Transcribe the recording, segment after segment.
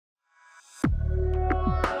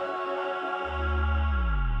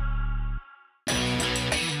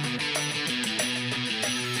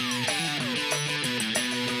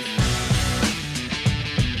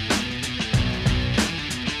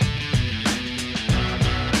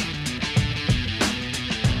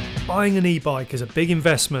Buying an e-bike is a big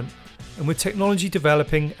investment, and with technology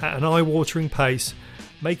developing at an eye-watering pace,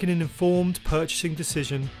 making an informed purchasing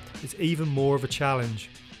decision is even more of a challenge.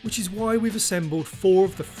 Which is why we've assembled 4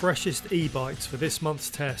 of the freshest e-bikes for this month's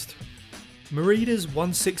test. Merida's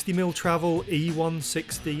 160mm travel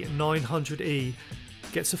E160 900E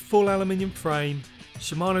gets a full aluminium frame,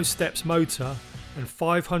 Shimano steps motor and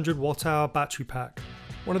 500 watt-hour battery pack.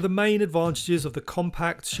 One of the main advantages of the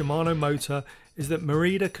compact Shimano motor is that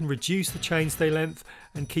Merida can reduce the chainstay length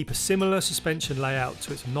and keep a similar suspension layout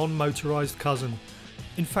to its non-motorised cousin.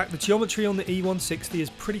 In fact, the geometry on the E160 is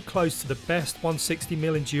pretty close to the best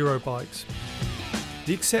 160mm enduro bikes.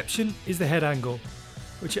 The exception is the head angle,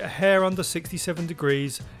 which at a hair under 67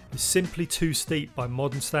 degrees is simply too steep by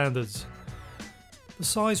modern standards. The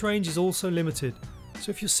size range is also limited, so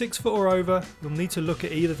if you're 6 foot or over, you'll need to look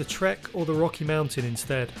at either the Trek or the Rocky Mountain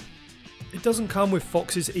instead. It doesn't come with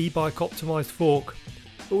Fox's e-bike optimised fork,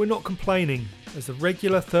 but we're not complaining, as the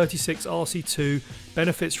regular 36 RC2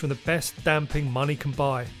 benefits from the best damping money can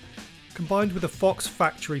buy. Combined with the Fox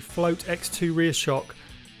factory Float X2 rear shock,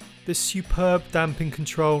 this superb damping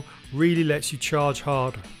control really lets you charge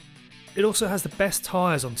hard. It also has the best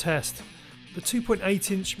tyres on test. The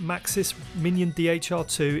 2.8-inch Maxxis Minion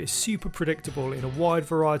DHR2 is super predictable in a wide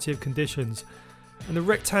variety of conditions, and the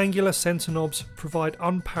rectangular centre knobs provide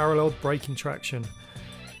unparalleled braking traction,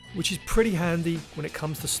 which is pretty handy when it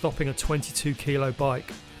comes to stopping a 22 kilo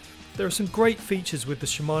bike. There are some great features with the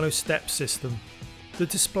Shimano step system. The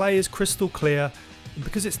display is crystal clear, and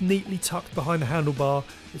because it's neatly tucked behind the handlebar,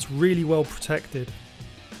 it's really well protected.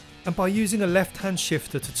 And by using a left-hand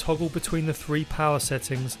shifter to toggle between the 3 power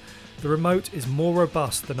settings, the remote is more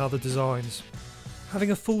robust than other designs.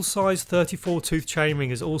 Having a full-size 34-tooth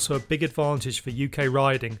chainring is also a big advantage for UK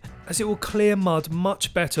riding, as it will clear mud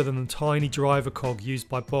much better than the tiny driver cog used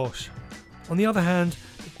by Bosch. On the other hand,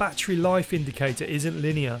 the battery life indicator isn't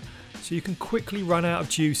linear, so you can quickly run out of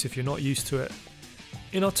juice if you're not used to it.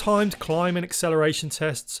 In our timed climb and acceleration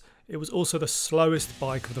tests, it was also the slowest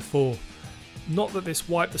bike of the 4. Not that this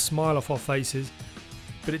wiped the smile off our faces,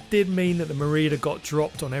 but it did mean that the Merida got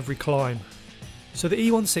dropped on every climb. So the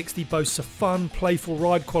E160 boasts a fun, playful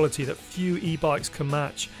ride quality that few e-bikes can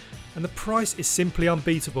match, and the price is simply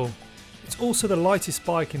unbeatable. It's also the lightest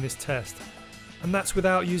bike in this test, and that's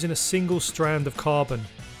without using a single strand of carbon.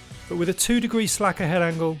 But with a 2-degree slacker head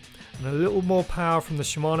angle and a little more power from the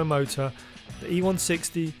Shimano motor, the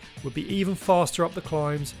E160 would be even faster up the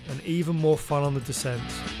climbs and even more fun on the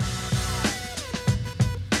descents.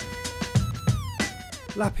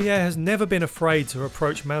 Lapierre has never been afraid to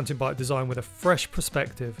approach mountain bike design with a fresh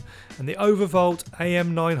perspective, and the Overvolt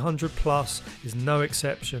AM900 Plus is no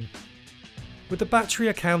exception. With the battery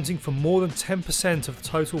accounting for more than 10% of the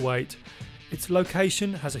total weight, its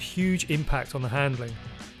location has a huge impact on the handling.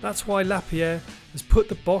 That's why Lapierre has put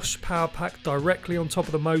the Bosch power pack directly on top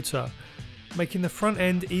of the motor, making the front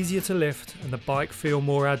end easier to lift and the bike feel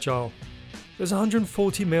more agile. There's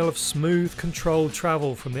 140mm of smooth, controlled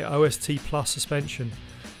travel from the OST Plus suspension,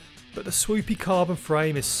 but the swoopy carbon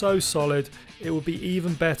frame is so solid it will be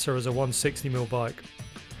even better as a 160mm bike.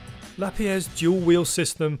 Lapierre's dual wheel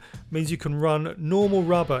system means you can run normal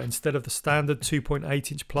rubber instead of the standard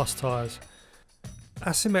 2.8-inch Plus tyres.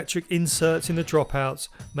 Asymmetric inserts in the dropouts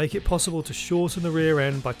make it possible to shorten the rear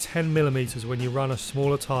end by 10mm when you run a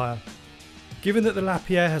smaller tyre. Given that the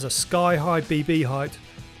Lapierre has a sky-high BB height,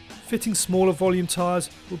 fitting smaller volume tyres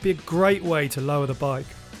would be a great way to lower the bike.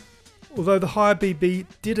 Although the higher BB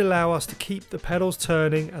did allow us to keep the pedals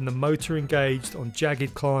turning and the motor engaged on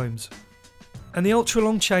jagged climbs. And the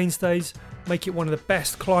ultra-long chainstays make it one of the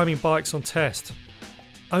best climbing bikes on test,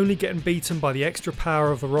 only getting beaten by the extra power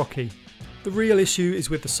of the Rocky. The real issue is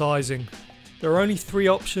with the sizing. There are only 3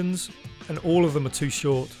 options and all of them are too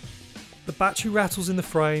short. The battery rattles in the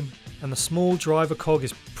frame and the small driver cog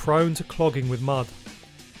is prone to clogging with mud.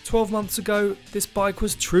 12 months ago, this bike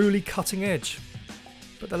was truly cutting edge,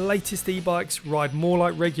 but the latest e-bikes ride more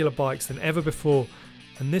like regular bikes than ever before,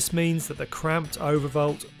 and this means that the cramped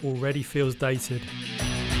Overvolt already feels dated.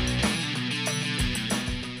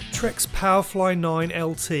 Trek's Powerfly 9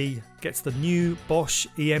 LT gets the new Bosch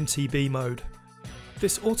EMTB mode.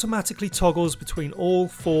 This automatically toggles between all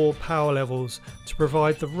 4 power levels to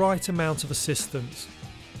provide the right amount of assistance,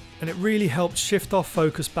 and it really helps shift our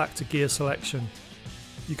focus back to gear selection.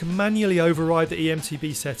 You can manually override the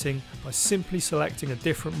EMTB setting by simply selecting a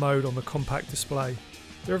different mode on the compact display.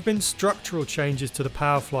 There have been structural changes to the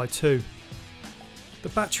Powerfly too. The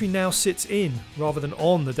battery now sits in rather than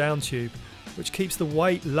on the down tube, which keeps the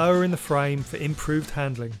weight lower in the frame for improved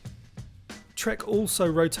handling. Trek also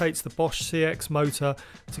rotates the Bosch CX motor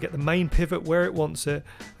to get the main pivot where it wants it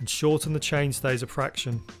and shorten the chainstays a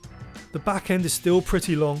fraction. The back end is still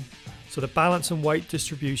pretty long, so the balance and weight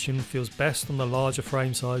distribution feels best on the larger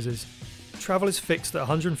frame sizes. Travel is fixed at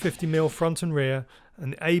 150mm front and rear,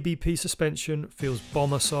 and the ABP suspension feels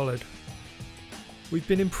bomber solid. We've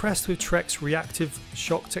been impressed with Trek's reactive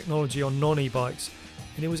shock technology on non-e-bikes,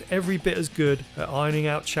 and it was every bit as good at ironing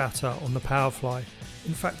out chatter on the Powerfly.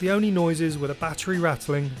 In fact, the only noises were the battery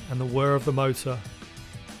rattling and the whir of the motor.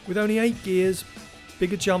 With only 8 gears,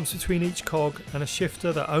 bigger jumps between each cog, and a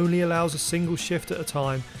shifter that only allows a single shift at a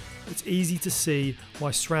time, it's easy to see why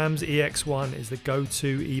SRAM's EX1 is the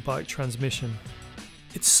go-to e-bike transmission.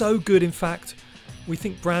 It's so good, in fact, we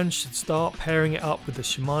think brands should start pairing it up with the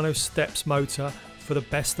Shimano Steps motor for the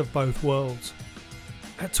best of both worlds.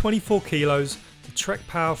 At 24 kilos, the Trek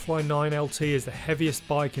Powerfly 9 LT is the heaviest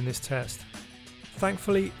bike in this test.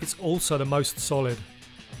 Thankfully, it's also the most solid.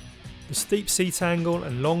 The steep seat angle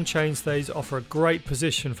and long chainstays offer a great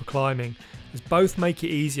position for climbing, as both make it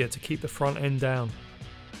easier to keep the front end down.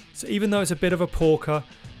 So even though it's a bit of a porker,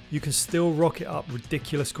 you can still rock it up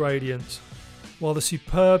ridiculous gradients, while the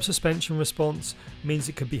superb suspension response means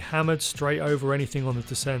it can be hammered straight over anything on the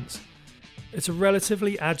descents. It's a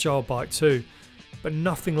relatively agile bike too, but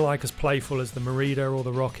nothing like as playful as the Merida or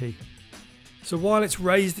the Rocky. So while it's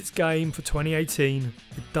raised its game for 2018,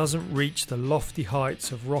 it doesn't reach the lofty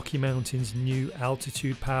heights of Rocky Mountain's new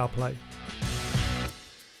altitude powerplay.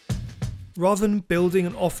 Rather than building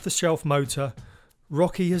an off-the-shelf motor,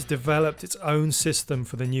 Rocky has developed its own system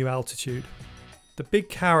for the new altitude. The big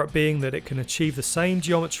carrot being that it can achieve the same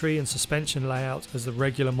geometry and suspension layout as the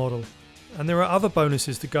regular model. And there are other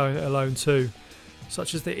bonuses to going it alone too,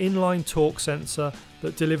 such as the inline torque sensor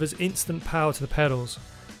that delivers instant power to the pedals,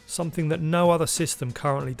 something that no other system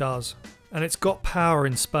currently does. And it's got power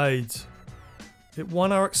in spades. It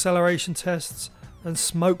won our acceleration tests and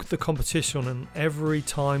smoked the competition on every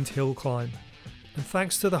timed hill climb. And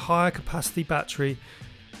thanks to the higher capacity battery,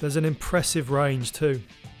 there's an impressive range too.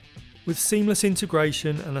 With seamless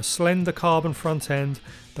integration and a slender carbon front end,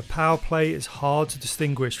 the Powerplay is hard to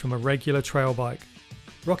distinguish from a regular trail bike.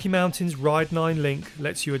 Rocky Mountain's Ride 9 Link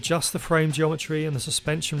lets you adjust the frame geometry and the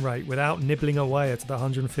suspension rate without nibbling away at the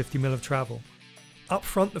 150mm of travel. Up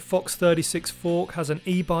front, the Fox 36 fork has an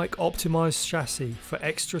e-bike optimised chassis for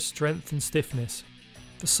extra strength and stiffness.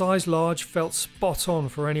 The size large felt spot on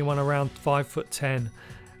for anyone around 5'10",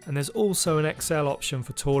 and there's also an XL option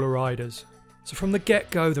for taller riders. So from the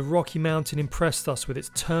get-go, the Rocky Mountain impressed us with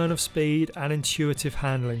its turn of speed and intuitive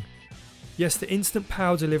handling. Yes, the instant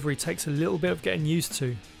power delivery takes a little bit of getting used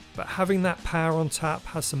to, but having that power on tap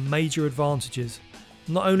has some major advantages.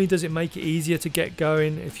 Not only does it make it easier to get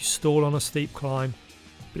going if you stall on a steep climb,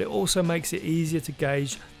 but it also makes it easier to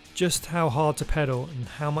gauge just how hard to pedal and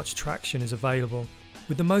how much traction is available.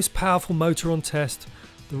 With the most powerful motor on test,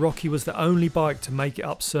 the Rocky was the only bike to make it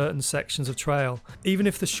up certain sections of trail, even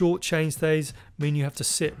if the short chainstays mean you have to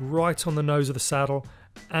sit right on the nose of the saddle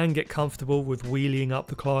and get comfortable with wheeling up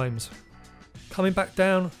the climbs. Coming back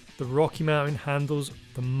down, the Rocky Mountain handles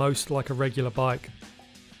the most like a regular bike.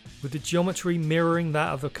 With the geometry mirroring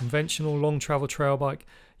that of a conventional long travel trail bike,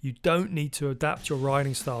 you don't need to adapt your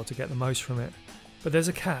riding style to get the most from it. But there's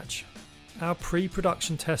a catch. Our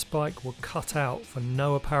pre-production test bike were cut out for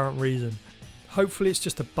no apparent reason. Hopefully it's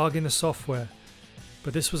just a bug in the software,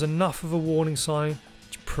 but this was enough of a warning sign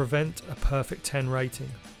to prevent a perfect 10 rating.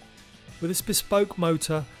 With its bespoke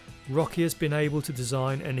motor, Rocky has been able to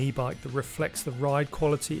design an e-bike that reflects the ride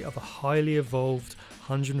quality of a highly evolved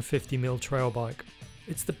 150mm trail bike.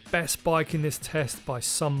 It's the best bike in this test by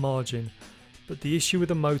some margin, but the issue with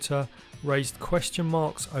the motor raised question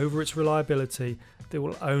marks over its reliability that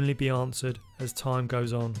will only be answered as time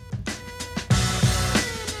goes on.